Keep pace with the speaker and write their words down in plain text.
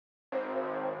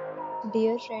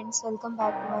Dear friends, welcome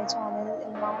back to my channel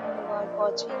and now you are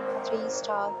watching a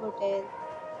 3-star hotel.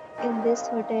 In this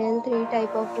hotel, three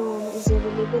type of room is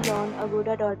available on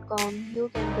agoda.com. You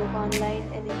can book online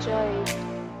and enjoy it.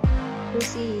 To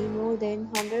see more than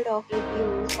 100 of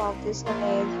reviews of this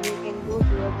hotel, you can go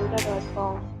to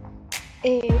agoda.com.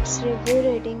 Its review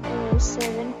rating is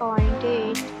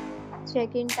 7.8.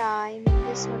 Check-in time in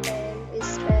this hotel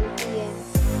is 12 p.m.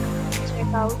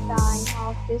 Check-out time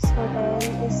of this hotel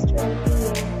is 12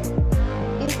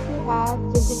 p.m. If you have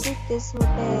visited this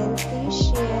hotel, please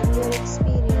share your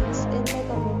experience in the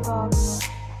comment box.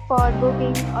 For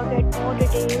booking or get more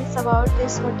details about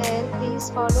this hotel, please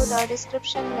follow the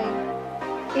description link.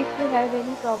 If you have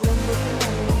any problem booking a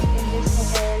room in this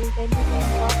hotel, then you can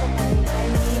drop a comment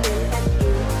and we will help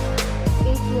you.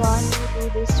 If you are new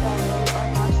to this channel or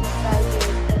not subscribed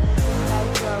yet, then subscribe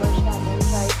to our channel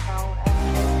right now and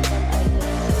press the bell icon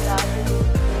so that you don't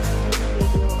miss any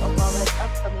video of our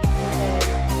upcoming hotel.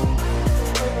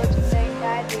 Thanks for watching the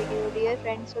entire video. Dear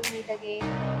friends, will meet again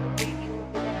in a new video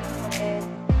with a new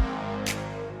hotel.